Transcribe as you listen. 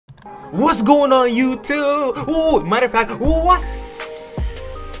What's going on, YouTube? Ooh, matter of fact, what's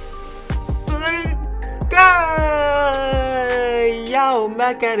guy? Yo,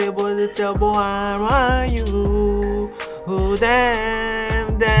 back at it, boys. It's your boy iRunYew. Oh, damn,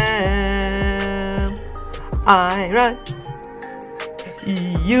 iRunYew.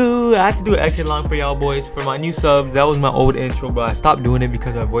 I had to do it extra long for y'all boys for my new subs. That was my old intro, but I stopped doing it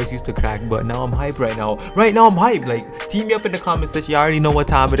because my voice used to crack. But now I'm hyped right now. Right now I'm hyped. Like, team me up in the comments section. You already know what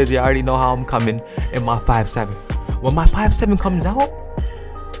time it is. You already know how I'm coming in my 5.7. When my 5.7 comes out,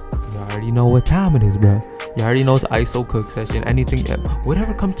 you already know what time it is, bro. You already know it's ISO cook session. Anything,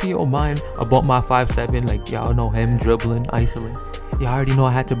 whatever comes to your mind about my 5.7, like y'all know him dribbling, isoling. You already know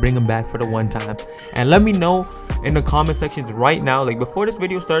I had to bring him back for the one time. And let me know in the comment sections right now, like before this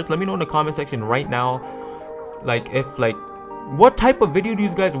video starts, let me know in the comment section right now, like if like what type of video do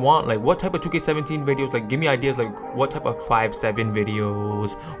you guys want, like what type of 2K17 videos, like give me ideas, like what type of 5.7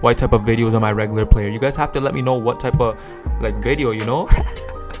 videos, what type of videos am I regular player. You guys have to let me know what type of like video, you know.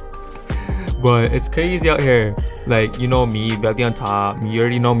 But it's crazy out here. Like, you know me, belly on top. You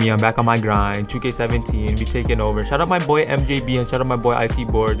already know me. I'm back on my grind. 2K17, we taking over. Shout out my boy MJB and shout out my boy IC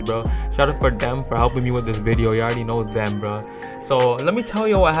Boards, bro. Shout out for them for helping me with this video. You already know them, bro. So let me tell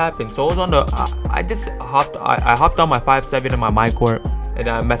you what happened. So I was on the, I hopped on my 5.7 in my my court, and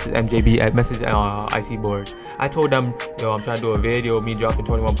I messaged MJB, I messaged IC Boards. I told them, yo, I'm trying to do a video, me dropping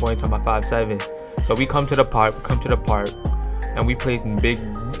 21 points on my 5.7. So we come to the park, and we played some big,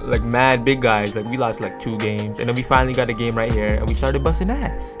 like mad big guys. Like we lost like 2 games, and then we finally got a game right here, and we started busting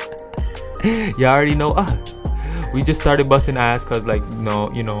ass. You already know us. We just started busting ass because, like,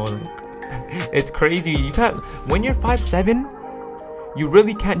 you know, like, it's crazy. You can't, when you're 5.7, you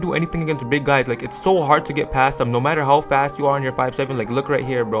really can't do anything against big guys. Like, it's so hard to get past them, no matter how fast you are on your 5.7. Like, look right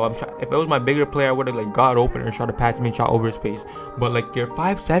here, bro. If it was my bigger player, I would have like got open and shot a pass me and shot over his face. But like your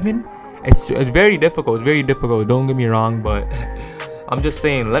 5.7. It's very difficult. It's very difficult. Don't get me wrong, but I'm just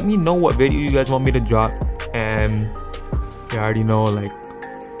saying, let me know what video you guys want me to drop. And you already know, like,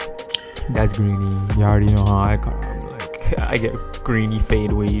 that's greeny. You already know how I come. Like, I get greeny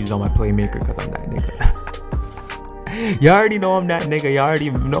fadeaways on my playmaker because I'm that nigga. You already know I'm that nigga. You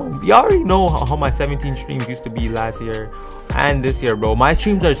already know how my 17 streams used to be last year and this year, bro. My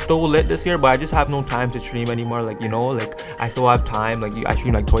streams are still lit this year, but I just have no time to stream anymore. Like, you know, like I still have time. Like, I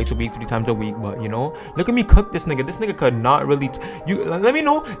stream like twice a week, 3 times a week, but you know, look at me cook this nigga. This nigga could not really let me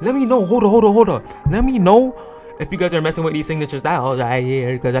know hold on, let me know if you guys are messing with these signature styles right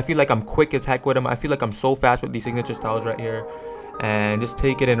here, because I feel like I'm quick as heck with them. I feel like I'm so fast with these signature styles right here. And just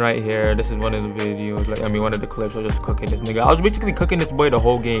take it in right here. This is one of the videos, like, I mean, one of the clips. I was just cooking this nigga. I was basically cooking this boy the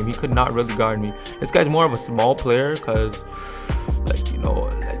whole game. He could not really guard me. This guy's more of a small player because, like, you know,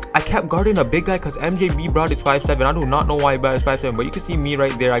 like, I kept guarding a big guy because MJB brought his 5.7. I do not know why he brought his 5.7, but you can see me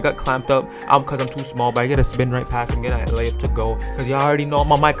right there. I got clamped up because I'm too small, but I get a spin right past him, get a layup to go, because y'all already know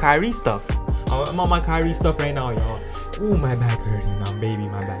I'm on my Kyrie stuff. I'm on my Kyrie stuff right now, y'all. Ooh, my back hurting now, baby,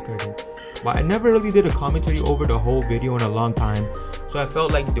 my back hurting. But I never really did a commentary over the whole video in a long time, so I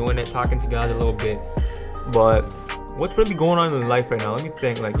felt like doing it, talking to you guys a little bit. But what's really going on in life right now? Let me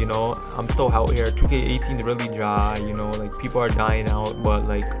think. Like, you know, I'm still out here. 2K18 is really dry, you know, like people are dying out. But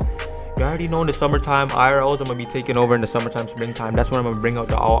like, you already know in the summertime, IRLs, I'm gonna be taking over in the summertime, springtime. That's when I'm gonna bring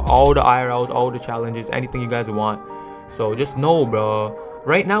out all the IRLs, all the challenges, anything you guys want. So just know, bro.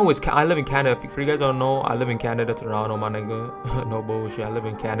 Right now, I live in Canada. If you guys don't know, I live in Canada, Toronto, my nigga. No bullshit. I live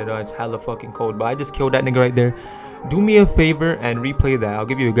in Canada. It's hella fucking cold. But I just killed that nigga right there. Do me a favor and replay that. I'll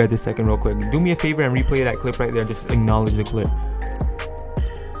give you guys a second real quick. Do me a favor and replay that clip right there. Just acknowledge the clip.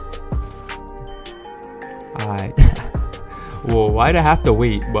 Alright. Whoa, why'd I have to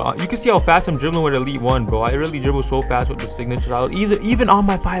wait? But you can see how fast I'm dribbling with Elite 1, bro. I really dribble so fast with the signature style. Even on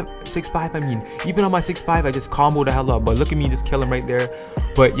my 6.5, I mean, even on my 6.5, I just combo the hell up. But look at me just kill him right there.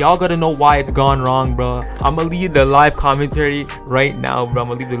 But y'all gotta know why it's gone wrong, bro. I'm gonna leave the live commentary right now, bro.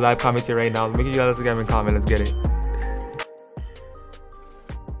 Make sure you guys comment. Let's get it.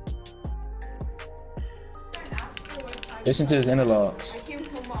 Listen to his analogs.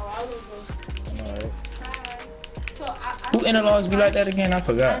 Alright. Who analogs be like that again? I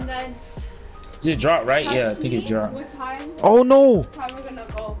forgot. Does it drop right? Yeah, I think it dropped. Oh no! Time we're gonna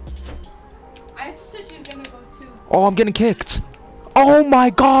go. I said she's gonna go too. Oh, I'm getting kicked. Oh my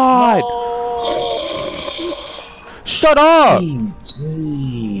god! No. Shut up!